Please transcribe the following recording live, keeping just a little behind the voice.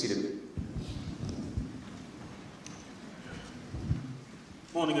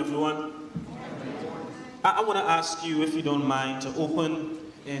Morning, everyone. I want to ask you, if you don't mind, to open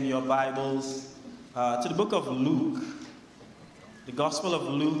in your Bibles to the book of Luke, the Gospel of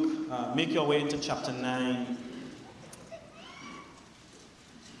Luke. Make your way into chapter 9.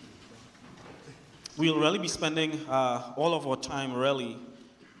 We'll really be spending all of our time really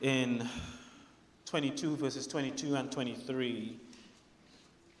in 22, verses 22 and 23.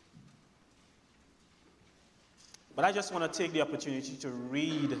 But I just want to take the opportunity to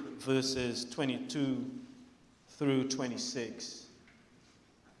read verses 22 through 26.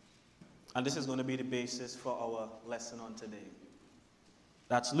 And this is going to be the basis for our lesson on today.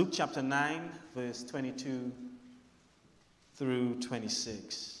 That's Luke chapter 9, verse 22 through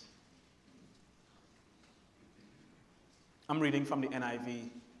 26. I'm reading from the NIV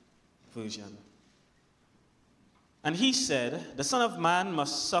version. And he said, "The Son of Man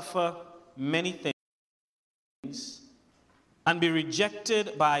must suffer many things and be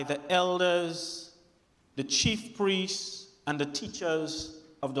rejected by the elders, the chief priests, and the teachers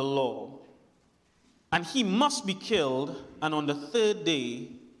of the law. And he must be killed, and on the third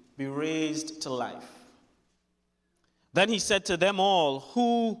day be raised to life." Then he said to them all,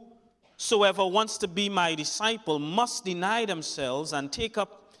 "Whosoever wants to be my disciple must deny themselves and take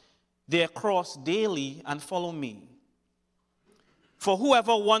up their cross daily and follow me. For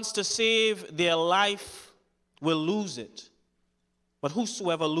whoever wants to save their life will lose it. But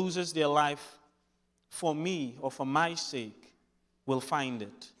whosoever loses their life for me or for my sake will find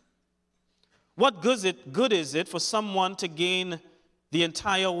it. What good is it for someone to gain the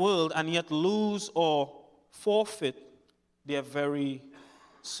entire world and yet lose or forfeit their very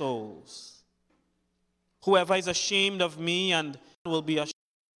souls? Whoever is ashamed of me and will be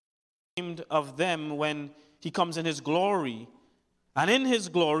ashamed of them when he comes in his glory, and in his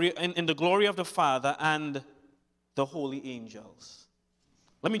glory, in the glory of the Father and the holy angels."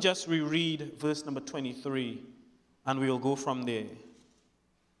 Let me just reread verse number 23, and we will go from there.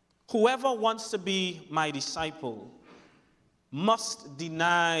 "Whoever wants to be my disciple must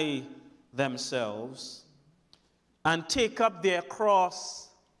deny themselves and take up their cross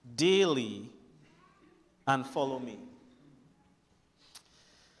daily and follow me."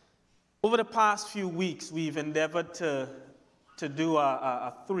 Over the past few weeks, we've endeavored to do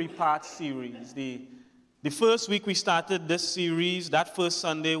a three-part series. The first week we started this series, that first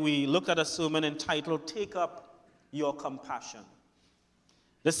Sunday, we looked at a sermon entitled, "Take Up Your Compassion."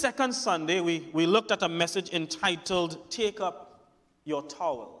 The second Sunday, we looked at a message entitled, "Take Up Your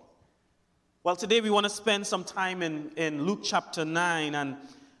Towel." Well, today we want to spend some time in Luke chapter 9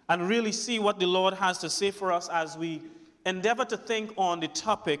 and really see what the Lord has to say for us as we endeavor to think on the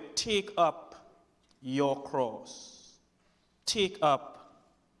topic, "Take Up Your Cross." Take up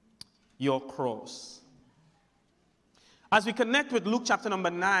your cross. As we connect with Luke chapter number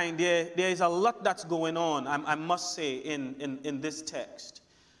 9, there is a lot that's going on, I must say, in this text.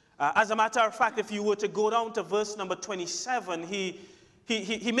 As a matter of fact, if you were to go down to verse number 27, he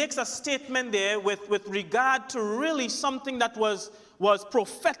makes a statement there with regard to really something that was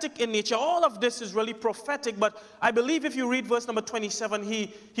prophetic in nature. All of this is really prophetic, but I believe if you read verse number 27,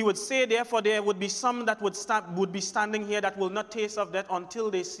 he would say, "Therefore there would be some that would be standing here that will not taste of death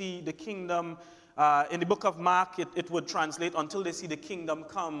until they see the kingdom." In the book of Mark, it would translate, "until they see the kingdom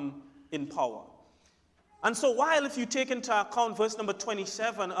come in power." And so while if you take into account verse number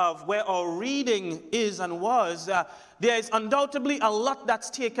 27 of where our reading is and was, there is undoubtedly a lot that's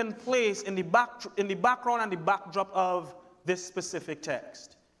taken place in the background and the backdrop of this specific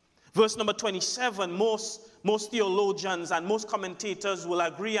text. Verse number 27, most theologians and most commentators will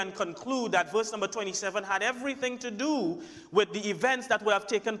agree and conclude that verse number 27 had everything to do with the events that would have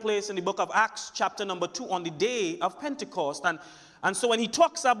taken place in the book of Acts chapter number 2 on the day of Pentecost. And so when he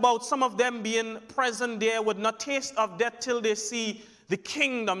talks about some of them being present there would not taste of death till they see the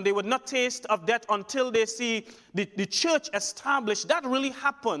kingdom, they would not taste of death until they see the church established, that really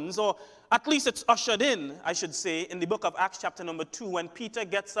happens, or at least it's ushered in, I should say, in the book of Acts chapter number 2 when Peter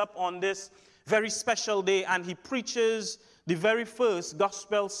gets up on this very special day and he preaches the very first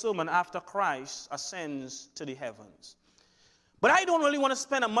gospel sermon after Christ ascends to the heavens. But I don't really want to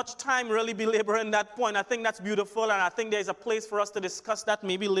spend much time really belaboring that point. I think that's beautiful, and I think there's a place for us to discuss that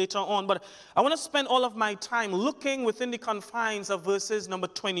maybe later on. But I want to spend all of my time looking within the confines of verses number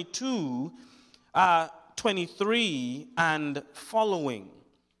 22, 23, and following.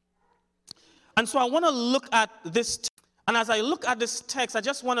 And so I want to look at this text. And as I look at this text, I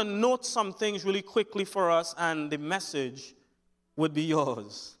just want to note some things really quickly for us, and the message would be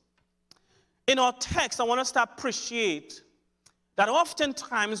yours. In our text, I want us to appreciate that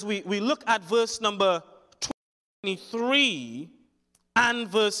oftentimes we look at verse number 23 and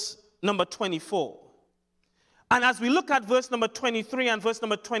verse number 24. And as we look at verse number 23 and verse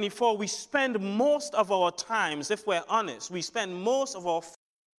number 24, we spend most of our times, if we're honest, we spend most of our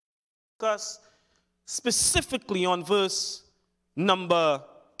focus specifically on verse number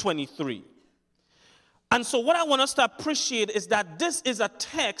 23. And so what I want us to appreciate is that this is a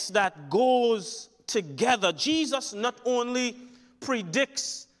text that goes together. Jesus not only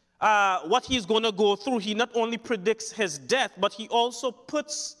predicts what he's going to go through, he not only predicts his death, but he also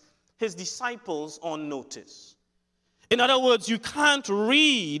puts his disciples on notice. In other words, you can't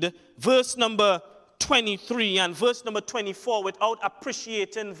read verse number 23 and verse number 24 without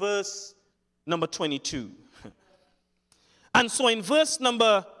appreciating verse number 22. And so in verse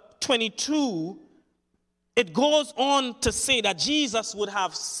number 22, it goes on to say that Jesus would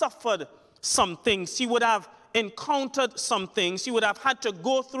have suffered some things. He would have encountered some things. He would have had to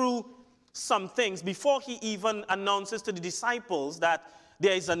go through some things before he even announces to the disciples that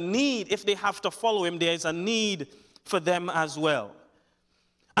there is a need, if they have to follow him, there is a need for them as well.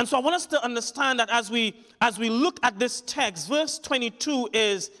 And so I want us to understand that as we look at this text, verse 22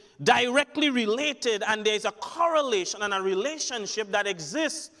 is directly related, and there is a correlation and a relationship that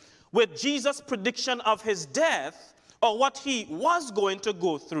exists with Jesus' prediction of his death, or what he was going to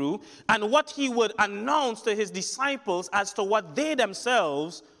go through, and what he would announce to his disciples as to what they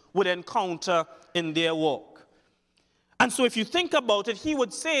themselves would encounter in their walk. And so if you think about it, he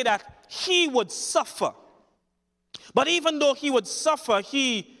would say that he would suffer. But even though he would suffer,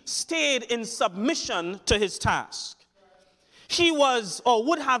 he stayed in submission to his task. He was or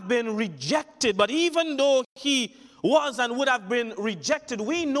would have been rejected, but even though he was and would have been rejected,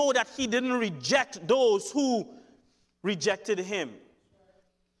 we know that he didn't reject those who rejected him.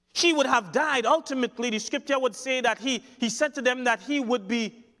 He would have died. Ultimately, the scripture would say that he said to them that he would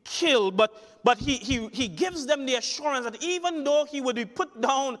be killed, but he gives them the assurance that even though he would be put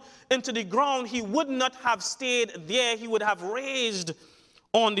down into the ground, he would not have stayed there. He would have raised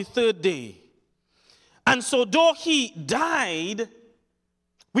on the third day. And so though he died,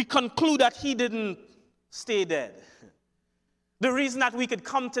 we conclude that he didn't stay dead. The reason that we could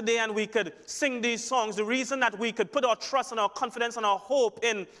come today and we could sing these songs, the reason that we could put our trust and our confidence and our hope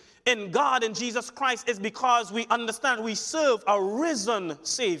in God and Jesus Christ is because we understand we serve a risen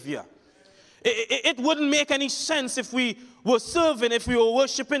Savior. It wouldn't make any sense if we were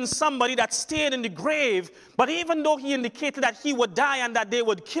worshiping somebody that stayed in the grave, but even though he indicated that he would die and that they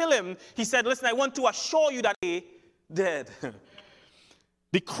would kill him, he said, listen, I want to assure you that he dead.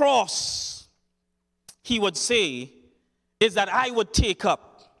 The cross, he would say, is that I would take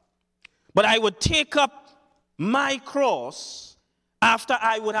up. But I would take up my cross after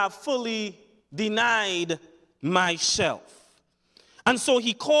I would have fully denied myself. And so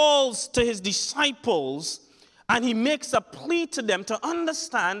he calls to his disciples and he makes a plea to them to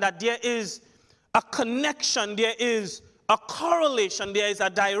understand that there is a connection, there is a correlation, there is a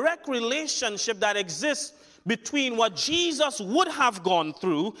direct relationship that exists between what Jesus would have gone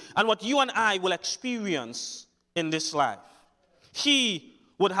through and what you and I will experience in this life. He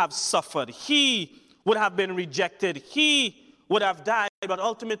would have suffered. He would have been rejected. He would have died. But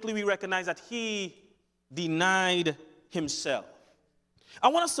ultimately we recognize that he denied himself. I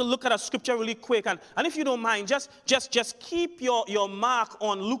want us to look at a scripture really quick. And if you don't mind, just keep your mark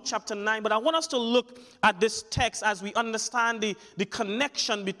on Luke chapter 9. But I want us to look at this text as we understand the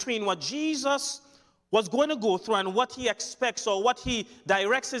connection between what Jesus was going to go through and what he expects or what he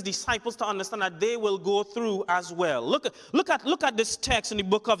directs his disciples to understand that they will go through as well. Look at this text in the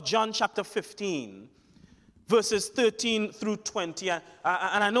book of John chapter 15, verses 13 through 20. And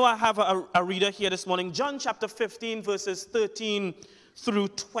I know I have a reader here this morning. John chapter 15, verses 13 through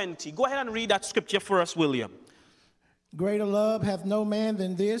 20. Go ahead and read that scripture for us, William. Greater love hath no man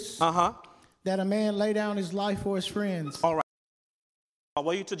than this, that a man lay down his life for his friends. All right. I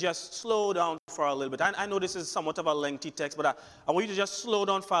want you to just slow down for a little bit. I know this is somewhat of a lengthy text, but I want you to just slow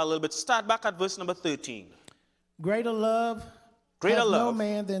down for a little bit. Start back at verse number 13. Greater love has no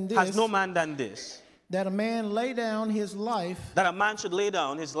man than this, that a man lay down his life. That a man should lay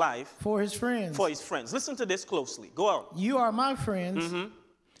down his life for his friends. For his friends. Listen to this closely. Go on. You are my friends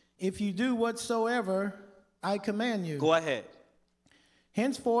if you do whatsoever I command you. Go ahead.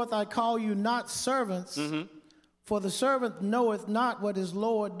 Henceforth I call you not servants, for the servant knoweth not what his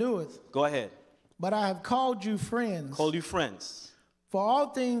Lord doeth. Go ahead. But I have called you friends. Called you friends. For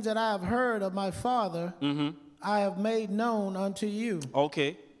all things that I have heard of my Father, I have made known unto you.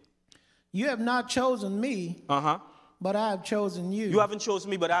 Okay. You have not chosen me, but I have chosen you. You haven't chosen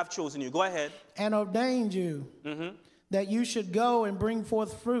me, but I have chosen you. Go ahead. And ordained you that you should go and bring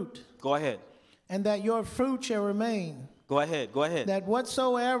forth fruit. Go ahead. And that your fruit shall remain. Go ahead. that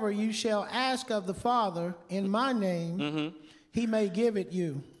whatsoever you shall ask of the Father in my name, he may give it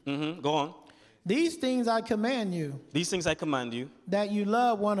you. Go on. These things I command you. These things I command you. That you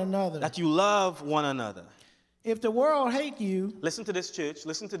love one another. That you love one another. If the world hate you. Listen to this, church.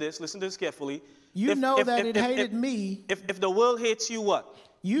 Listen to this carefully. You know that it hated me. If the world hates you, what?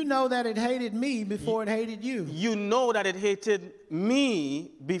 You know that it hated me before it hated you. You know that it hated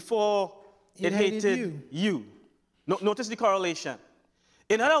me before it hated you. Notice the correlation.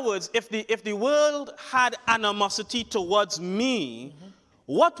 In other words, if the world had animosity towards me,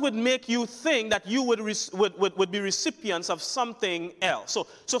 what would make you think that you would be recipients of something else?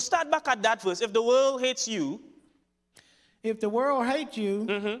 So start back at that verse. If the world hates you. If the world hates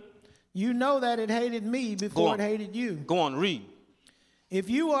you, you know that it hated me before it hated you. Go on, read. If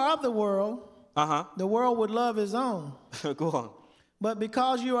you are of the world, the world would love his own. Go on. But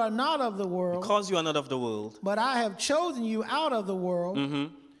because you are not of the world. Because you are not of the world. But I have chosen you out of the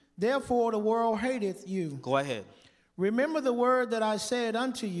world. Therefore the world hateth you. Go ahead. Remember the word that I said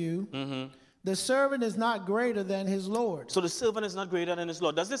unto you. The servant is not greater than his Lord. So the servant is not greater than his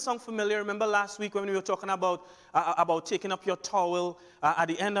Lord. Does this sound familiar? Remember last week when we were talking about taking up your towel? At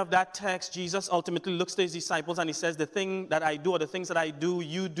the end of that text, Jesus ultimately looks to his disciples and he says, the thing that I do, or the things that I do,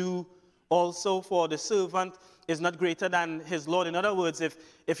 you do also. For the servant is not greater than his Lord. In other words,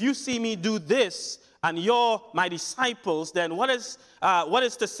 if you see me do this and you're my disciples, then what is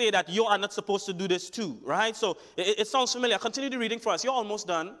to say that you are not supposed to do this too, right? So it sounds familiar. Continue the reading for us. You're almost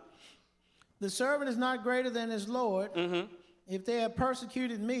done. The servant is not greater than his Lord. If they have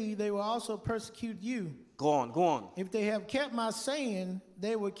persecuted me, they will also persecute you. Go on. If they have kept my saying,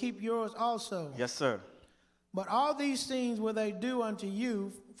 they will keep yours also. Yes, sir. But all these things will they do unto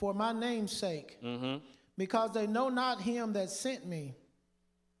you for my name's sake, because they know not him that sent me.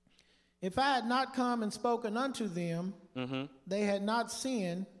 If I had not come and spoken unto them, they had not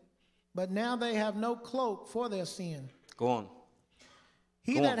sinned, but now they have no cloak for their sin. Go on.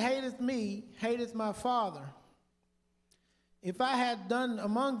 He that hateth me, hateth my Father. If I had done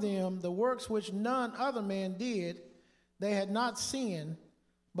among them the works which none other man did, they had not sinned,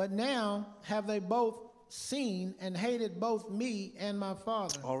 but now have they both seen and hated both me and my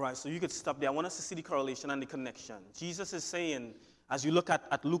Father. All right, so you could stop there. I want us to see the correlation and the connection. Jesus is saying, as you look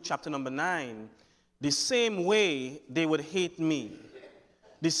at Luke chapter number 9, the same way they would hate me,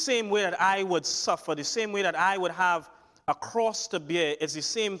 the same way that I would suffer, the same way that I would have a cross to bear, is the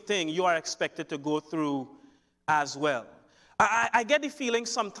same thing you are expected to go through as well. I get the feeling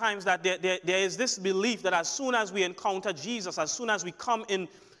sometimes that there is this belief that as soon as we encounter Jesus, as soon as we come into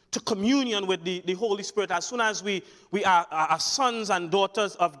communion with the Holy Spirit, as soon as we are sons and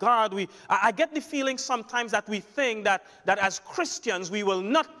daughters of God, I get the feeling sometimes that we think that as Christians we will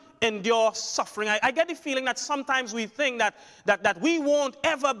not endure suffering. I get the feeling that sometimes we think that we won't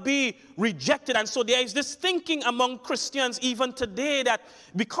ever be rejected. And so there is this thinking among Christians even today that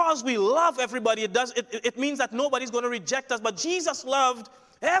because we love everybody, it means that nobody's going to reject us. But Jesus loved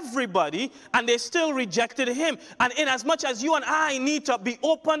everybody and they still rejected him. And in as much as you and I need to be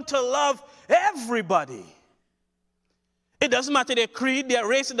open to love everybody, it doesn't matter their creed, their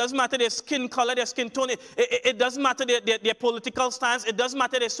race. It doesn't matter their skin color, their skin tone. It doesn't matter their political stance. It doesn't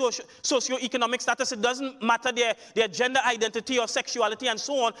matter their socio-economic status. It doesn't matter their gender identity or sexuality and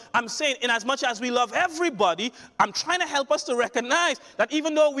so on. I'm saying in as much as we love everybody, I'm trying to help us to recognize that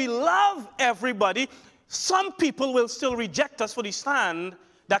even though we love everybody, some people will still reject us for the stand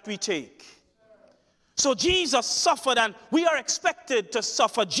that we take. So Jesus suffered and we are expected to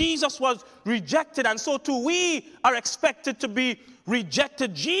suffer. Jesus was rejected and so too we are expected to be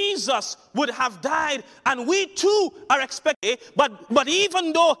rejected. Jesus would have died and we too are expected. But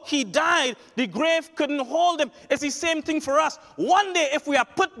even though he died, the grave couldn't hold him. It's the same thing for us. One day if we are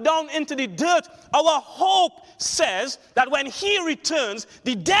put down into the dirt, our hope says that when he returns,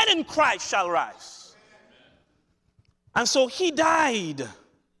 the dead in Christ shall rise. And so he died.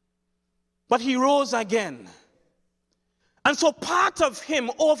 But he rose again. And so part of him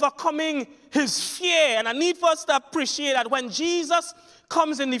overcoming his fear, and I need for us to appreciate that when Jesus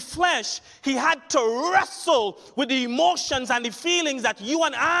comes in the flesh, he had to wrestle with the emotions and the feelings that you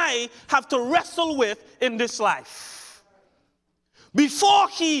and I have to wrestle with in this life. Before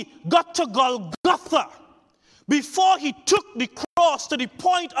he got to Golgotha, before he took the cross to the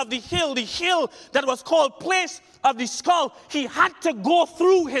point of the hill that was called Place of the Skull, he had to go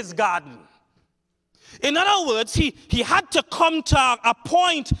through his garden. In other words, he had to come to a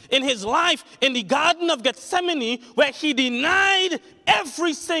point in his life in the Garden of Gethsemane where he denied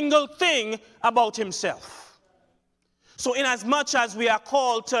every single thing about himself. So in as much as we are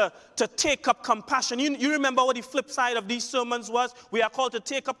called to take up compassion, you remember what the flip side of these sermons was? We are called to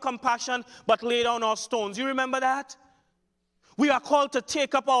take up compassion, but lay down our stones. You remember that? We are called to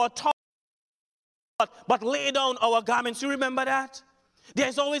take up our towels, but lay down our garments. You remember that?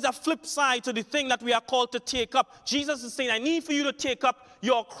 There's always a flip side to the thing that we are called to take up. Jesus is saying, I need for you to take up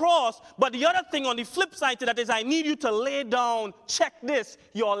your cross, but the other thing on the flip side to that is I need you to lay down, check this,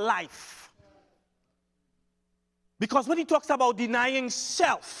 your life. Because when he talks about denying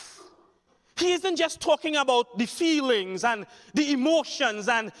self, he isn't just talking about the feelings and the emotions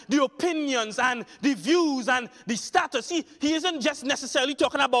and the opinions and the views and the status. He isn't just necessarily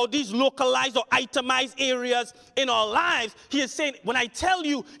talking about these localized or itemized areas in our lives. He is saying, when I tell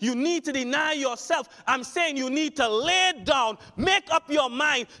you, you need to deny yourself, I'm saying you need to lay down, make up your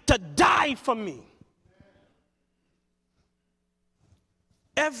mind to die for me.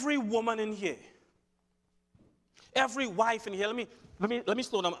 Every woman in here, every wife in here, let me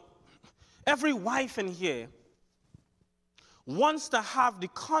slow down. Every wife in here wants to have the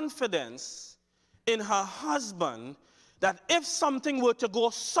confidence in her husband that if something were to go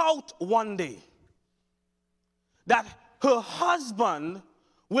south one day, that her husband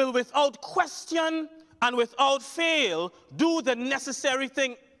will without question and without fail do the necessary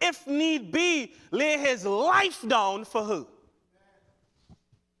thing, if need be, lay his life down for her.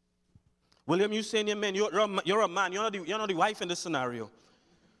 William, you saying amen? You're a man. You're not the wife in this scenario.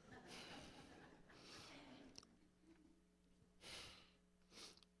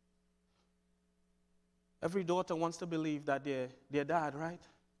 Every daughter wants to believe that their dad, right?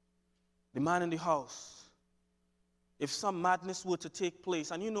 The man in the house. If some madness were to take place,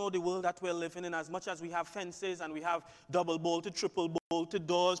 and you know the world that we're living in, as much as we have fences and we have double-bolted, triple-bolted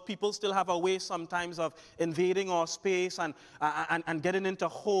doors, people still have a way sometimes of invading our space and getting into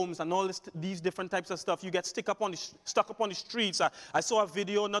homes and all these different types of stuff. You get stuck up on the streets. I saw a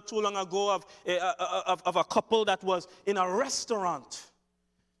video not too long ago of a couple that was in a restaurant.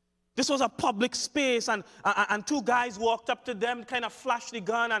 This was a public space, and two guys walked up to them, kind of flashed the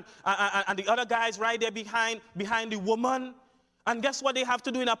gun, and the other guys right there behind the woman. And guess what they have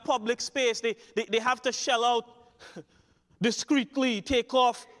to do in a public space? They have to shell out discreetly, take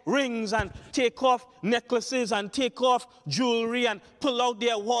off rings and take off necklaces and take off jewelry and pull out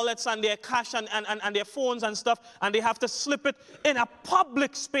their wallets and their cash and their phones and stuff, and they have to slip it in a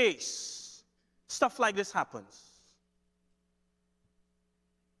public space. Stuff like this happens.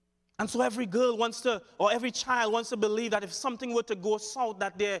 And so every girl wants to, or every child wants to believe that if something were to go south,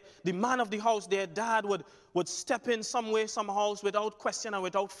 that the man of the house, their dad, would step in some way, somehow, without question and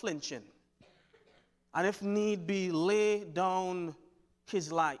without flinching. And if need be, lay down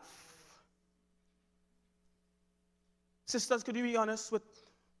his life. Sisters, could you be honest with,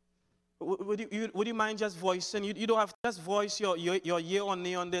 would you mind just voicing? You don't have to just voice your year on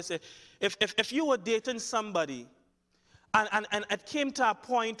nay on this. If you were dating somebody, and it came to a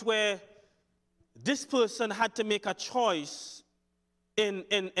point where this person had to make a choice in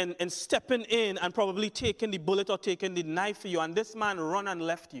stepping in and probably taking the bullet or taking the knife for you, and this man run and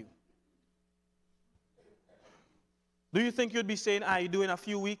left you. Do you think you'd be saying, I do in a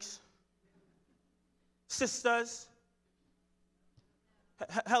few weeks? Sisters,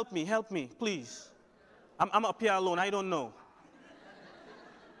 help me, please. I'm up here alone, I don't know.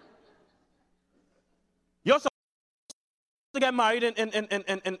 You're to get married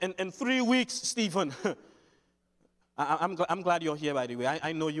in 3 weeks, Stephen. I'm glad you're here, by the way.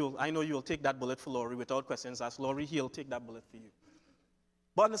 I know you'll take that bullet for Laurie without questions. Ask Laurie, he'll take that bullet for you.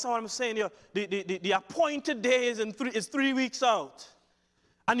 But understand what I'm saying here? The appointed day is 3 weeks out.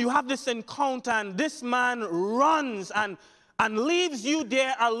 And you have this encounter, and this man runs and leaves you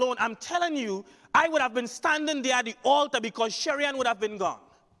there alone. I'm telling you, I would have been standing there at the altar because Sherian would have been gone.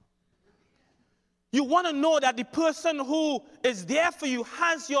 You want to know that the person who is there for you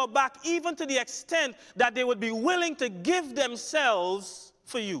has your back, even to the extent that they would be willing to give themselves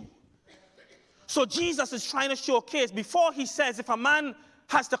for you. So Jesus is trying to showcase, before he says, if a man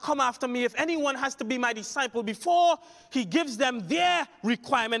has to come after me, if anyone has to be my disciple, before he gives them their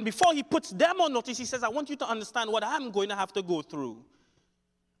requirement, before he puts them on notice, he says, I want you to understand what I'm going to have to go through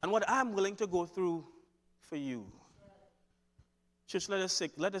and what I'm willing to go through for you. Church, let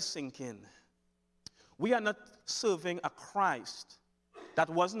us sink in. We are not serving a Christ that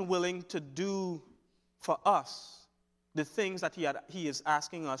wasn't willing to do for us the things that he is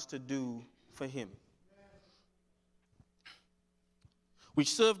asking us to do for him. We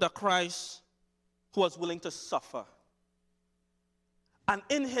served a Christ who was willing to suffer. And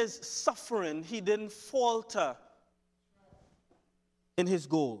in his suffering, he didn't falter in his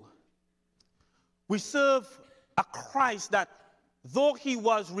goal. We serve a Christ that though he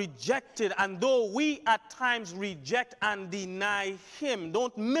was rejected, and though we at times reject and deny him,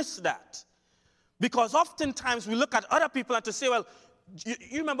 don't miss that. Because oftentimes we look at other people and to say, well,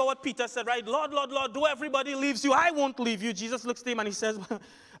 you remember what Peter said, right? Lord, Lord, Lord, though everybody leaves you, I won't leave you. Jesus looks to him and he says,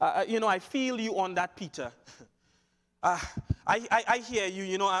 I feel you on that, Peter. I hear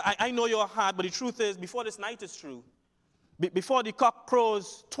you, I know your heart, but the truth is, before this night is through, before the cock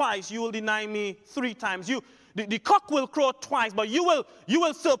crows twice, you will deny me 3 times. The cock will crow twice, but you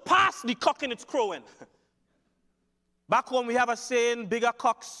will surpass the cock in its crowing. Back home we have a saying, bigger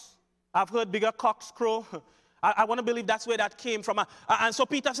cocks. I've heard bigger cocks crow. I want to believe that's where that came from. And so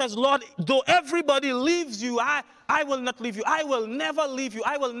Peter says, Lord, though everybody leaves you, I will not leave you. I will never leave you.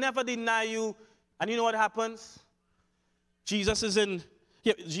 I will never deny you. And you know what happens? Jesus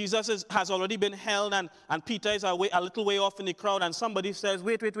has already been held, and Peter is a little way off in the crowd, and somebody says,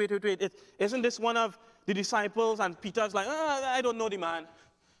 wait. Isn't this one of the disciples? And Peter's like, I don't know the man.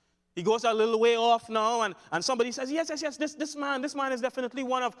 He goes a little way off now, and somebody says, yes, this man is definitely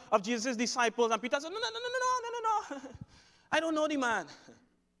one of Jesus' disciples. And Peter says, no, I don't know the man.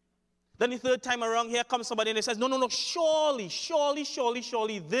 Then the 3rd time around, here comes somebody and he says, no, surely,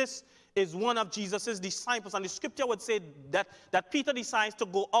 this is one of Jesus' disciples. And the scripture would say that Peter decides to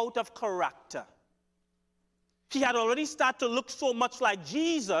go out of character. He had already started to look so much like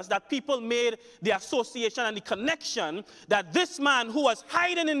Jesus that people made the association and the connection that this man who was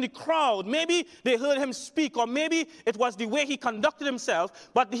hiding in the crowd, maybe they heard him speak, or maybe it was the way he conducted himself,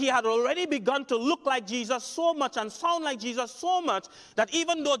 but he had already begun to look like Jesus so much and sound like Jesus so much that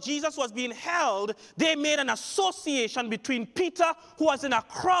even though Jesus was being held, they made an association between Peter, who was in a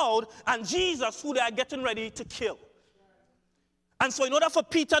crowd, and Jesus, who they are getting ready to kill. And so in order for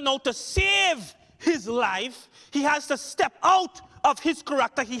Peter now to save his life, he has to step out of his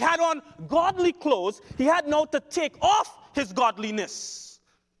character. He had on godly clothes. He had now to take off his godliness.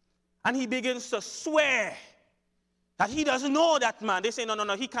 And he begins to swear that he doesn't know that man. They say,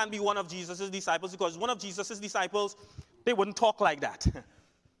 no, he can't be one of Jesus' disciples, because one of Jesus' disciples, they wouldn't talk like that.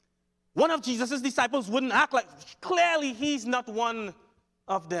 One of Jesus' disciples wouldn't act like, clearly he's not one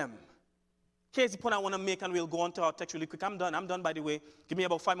of them. Here's the point I want to make, and we'll go on to our text really quick. I'm done, by the way. Give me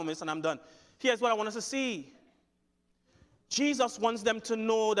about 5 more minutes and I'm done. Here's what I want us to see. Jesus wants them to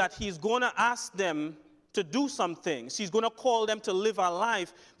know that he's going to ask them to do some things. He's going to call them to live a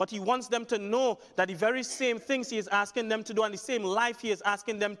life, but he wants them to know that the very same things he is asking them to do and the same life he is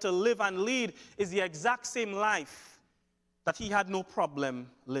asking them to live and lead is the exact same life that he had no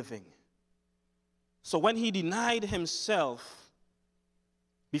problem living. So when he denied himself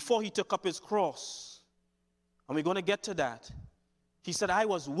before he took up his cross, and we're going to get to that, he said, I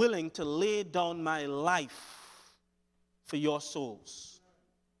was willing to lay down my life for your souls.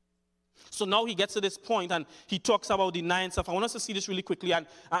 So now he gets to this point and he talks about denying self. I want us to see this really quickly.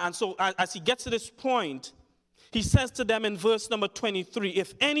 And so as he gets to this point, he says to them in verse number 23,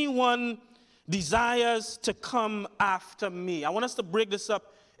 if anyone desires to come after me. I want us to break this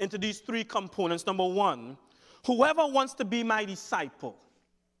up into these 3 components. Number 1, whoever wants to be my disciple,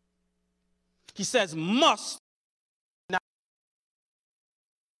 he says, must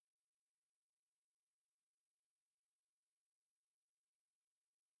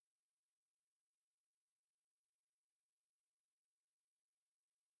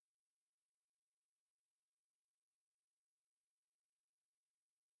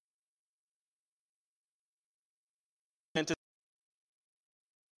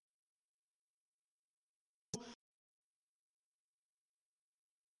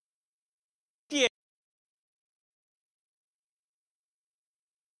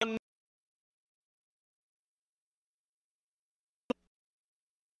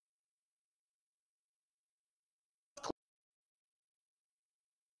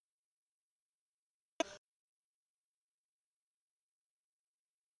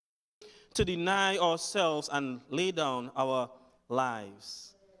to deny ourselves and lay down our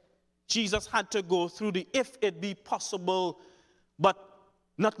lives. Jesus had to go through the if it be possible, but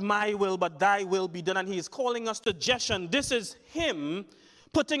not my will, but thy will be done. And he is calling us to gestion. This is him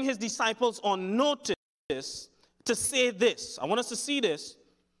putting his disciples on notice to say this. I want us to see this.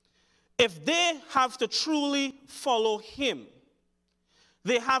 If they have to truly follow him,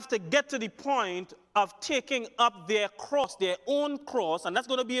 they have to get to the point of taking up their cross, their own cross, and that's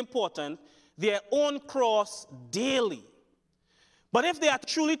going to be important, their own cross daily. But if they are to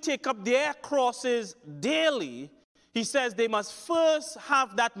truly take up their crosses daily, he says they must first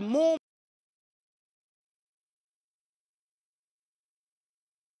have that moment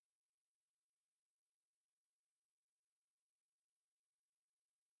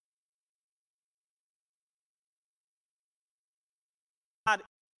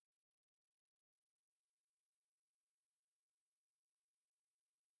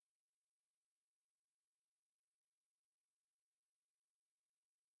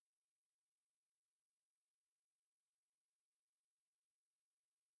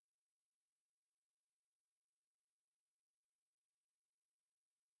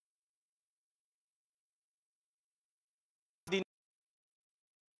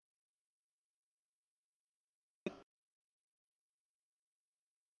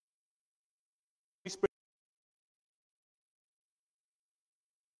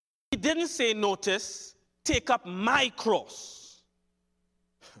didn't say, notice, take up my cross.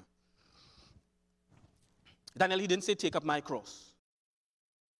 Daniel, he didn't say, take up my cross.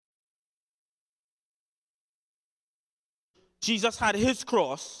 Jesus had his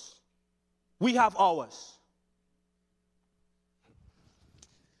cross. We have ours.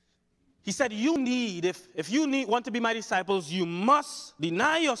 He said, you need, if you want to be my disciples, you must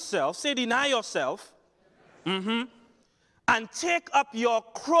deny yourself. Say, deny yourself. And take up your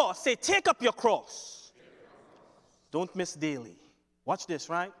cross. Say, take up your cross. Don't miss daily. Watch this,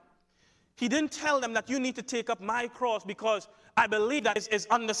 right? He didn't tell them that you need to take up my cross, because I believe that is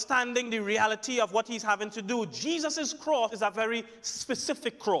understanding the reality of what he's having to do. Jesus' cross is a very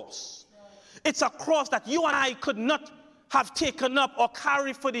specific cross. It's a cross that you and I could not have taken up or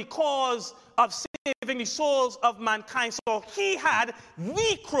carry for the cause of saving the souls of mankind. So he had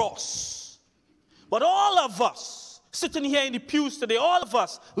the cross. But all of us sitting here in the pews today, all of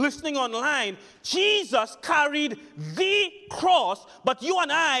us listening online, Jesus carried the cross, but you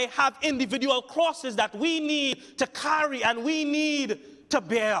and I have individual crosses that we need to carry and we need to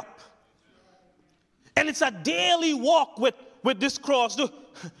bear up. And it's a daily walk with this cross.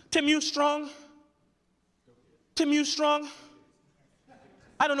 Tim, you strong? Tim, you strong?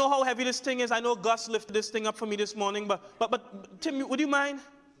 I don't know how heavy this thing is. I know Gus lifted this thing up for me this morning, but Tim, would you mind?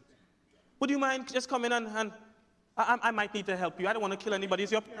 Would you mind just coming and I might need to help you. I don't want to kill anybody.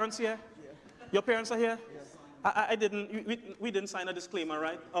 Is your parents here? Yeah. Your parents are here? Yes. I didn't, we didn't sign a disclaimer,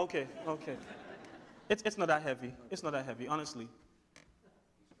 right? Okay. It's not that heavy. It's not that heavy, honestly.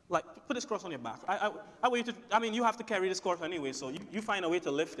 Like, put this cross on your back. I want you to, I mean, you have to carry this cross anyway, so you find a way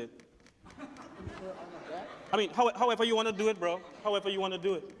to lift it. I mean, however you want to do it, bro. However you want to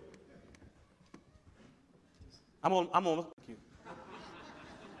do it. I'm almost like you.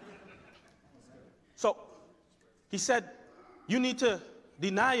 So, he said, you need to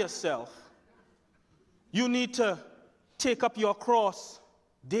deny yourself. You need to take up your cross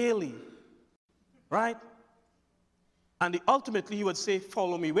daily. Right? And ultimately, he would say,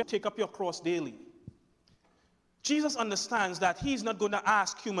 follow me. Take up your cross daily. Jesus understands that he's not going to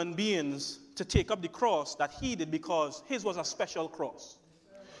ask human beings to take up the cross that he did, because his was a special cross.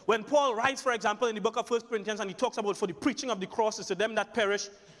 When Paul writes, for example, in the book of 1 Corinthians, and he talks about for the preaching of the cross is to them that perish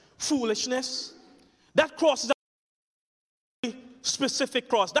foolishness. That cross is a very specific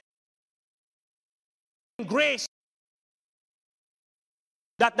cross. That grace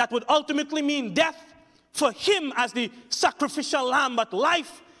that would ultimately mean death for him as the sacrificial lamb, but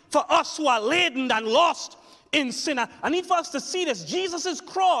life for us who are laden and lost in sin. I need for us to see this. Jesus'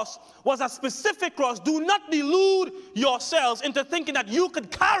 cross was a specific cross. Do not delude yourselves into thinking that you could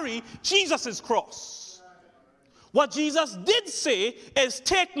carry Jesus' cross. What Jesus did say is,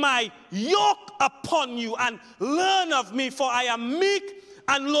 take my yoke upon you and learn of me, for I am meek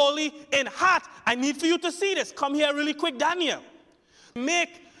and lowly in heart. I need for you to see this. Come here really quick, Daniel.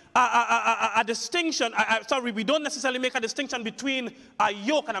 Make a distinction. Sorry, we don't necessarily make a distinction between a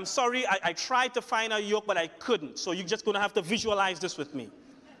yoke, and I'm sorry, I tried to find a yoke, but I couldn't. So you're just going to have to visualize this with me.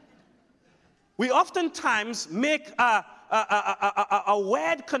 We oftentimes make a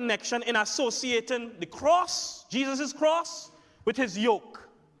weird connection in associating the cross, Jesus' cross, with his yoke.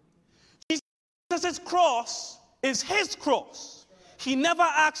 Jesus' cross is his cross. He never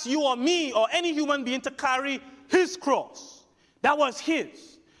asked you or me or any human being to carry his cross. That was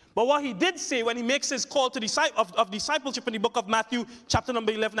his. But what he did say when he makes his call to discipleship in the book of Matthew, chapter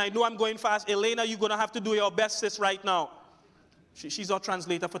number 11, I know I'm going fast. Elena, you're going to have to do your best, sis, right now. She's our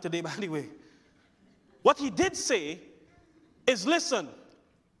translator for today, by the way. What he did say is, listen,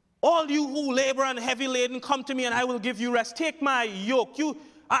 all you who labor and heavy laden, come to me and I will give you rest. Take my yoke.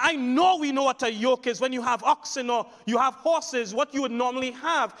 I know we know what a yoke is. When you have oxen or you have horses, what you would normally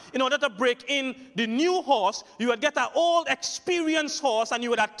have in order to break in the new horse, you would get an old experienced horse and you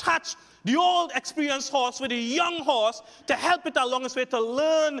would attach the old experienced horse with a young horse to help it along its way to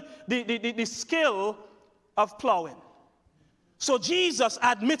learn the skill of plowing. So Jesus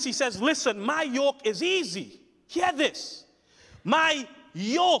admits, he says, listen, my yoke is easy. Hear this. My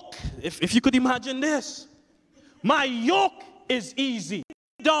yoke, if you could imagine this, my yoke is easy.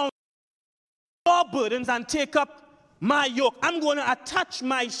 Down your burdens and take up my yoke. I'm going to attach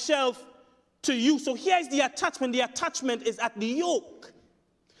myself to you. So here's the attachment. The attachment is at the yoke.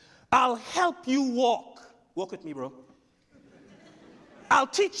 I'll help you walk. Walk with me, bro. I'll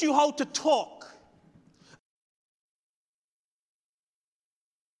teach you how to talk.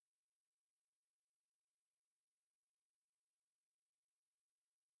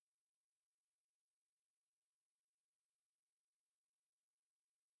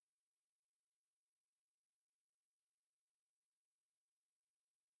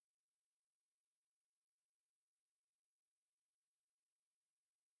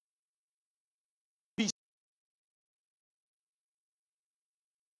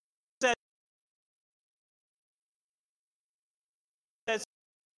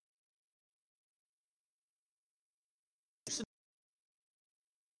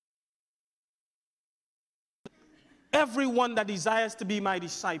 Everyone that desires to be my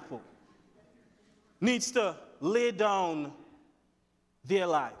disciple needs to lay down their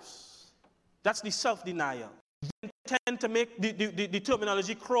lives. That's the self-denial. They tend to make the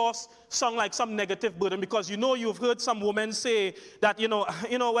terminology cross sound like some negative burden, because you've heard some women say that,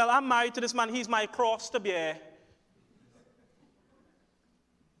 well, I'm married to this man, he's my cross to bear.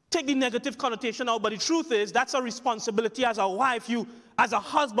 Take the negative connotation out, but the truth is that's a responsibility as a wife. You, as a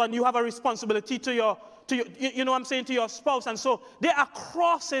husband, you have a responsibility to your spouse. And so there are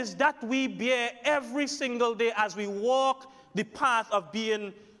crosses that we bear every single day as we walk the path of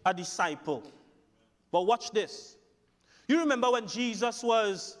being a disciple. But watch this. You remember when Jesus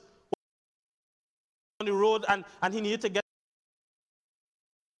was on the road and he needed to get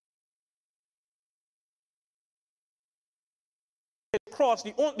the cross.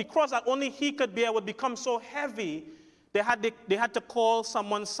 The cross that only he could bear would become so heavy. They had to call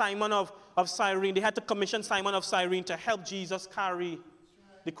someone, Simon of Cyrene. They had to commission Simon of Cyrene to help Jesus carry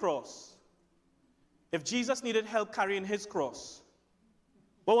the cross. If Jesus needed help carrying his cross,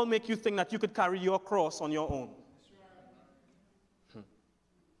 what will make you think that you could carry your cross on your own?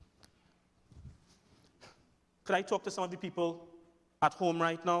 Could I talk to some of the people at home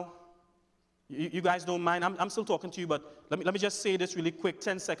right now? You guys don't mind? I'm still talking to you, but let me just say this really quick,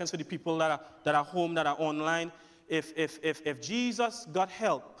 10 seconds for the people that are home, that are online. If Jesus got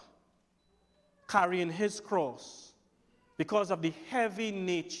help carrying his cross because of the heavy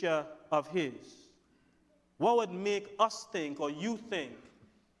nature of his, what would make us think, or you think,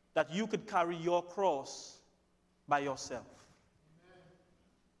 that you could carry your cross by yourself?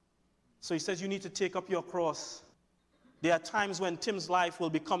 So he says you need to take up your cross. There are times when Tim's life will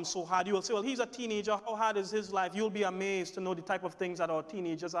become so hard. You will say, well, he's a teenager. How hard is his life? You'll be amazed to know the type of things that our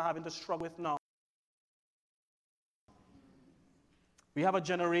teenagers are having to struggle with now. We have a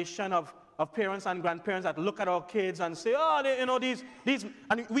generation of parents and grandparents that look at our kids and say, oh, these,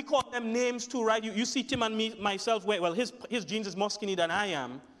 and we call them names too, right? You see Tim and myself, well, his jeans is more skinny than I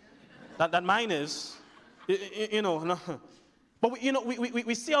am, than mine is, no. But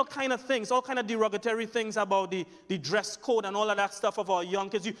we see all kind of things, all kind of derogatory things about the dress code and all of that stuff of our young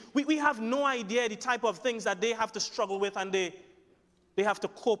kids. We have no idea the type of things that they have to struggle with and they have to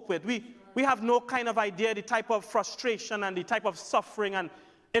cope with. We have no kind of idea the type of frustration and the type of suffering, and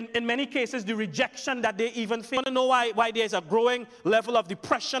in many cases the rejection that they even feel. You want to know why there's a growing level of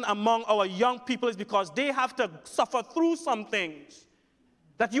depression among our young people? Is because they have to suffer through some things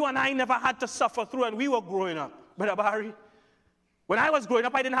that you and I never had to suffer through, and we were growing up. Brother Barry, when I was growing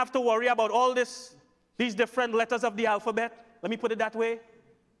up, I didn't have to worry about all these different letters of the alphabet. Let me put it that way.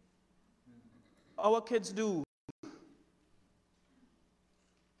 Our kids do.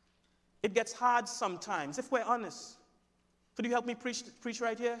 It gets hard sometimes, if we're honest. Could you help me preach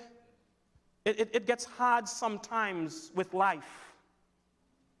right here? It gets hard sometimes with life.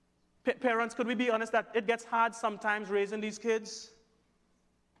 Parents, could we be honest that it gets hard sometimes raising these kids?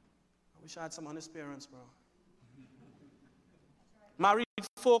 I wish I had some honest parents, bro. Married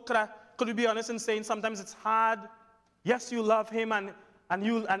folk, could we be honest in saying sometimes it's hard? Yes, you love him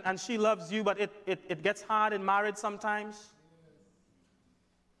and she loves you, but it gets hard in marriage sometimes.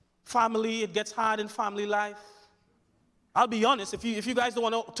 Family, it gets hard in family life. I'll be honest, if you guys don't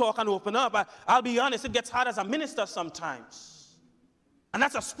want to talk and open up, I'll be honest, it gets hard as a minister sometimes. And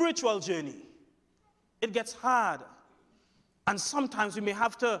that's a spiritual journey. It gets hard. And sometimes we may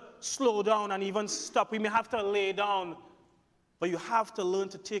have to slow down and even stop. We may have to lay down. But you have to learn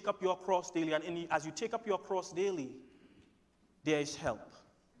to take up your cross daily. And as you take up your cross daily, there is help.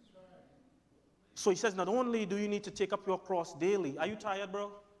 So he says, not only do you need to take up your cross daily. Are you tired,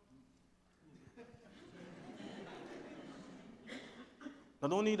 bro?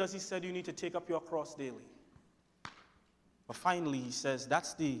 Not only does he say you need to take up your cross daily, but finally he says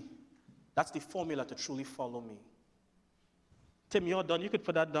that's the formula to truly follow me. Tim, you're done. You could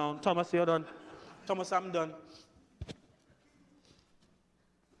put that down. Thomas, you're done. Thomas, I'm done.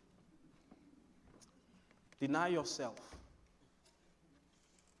 Deny yourself.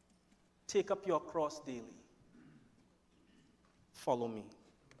 Take up your cross daily. Follow me.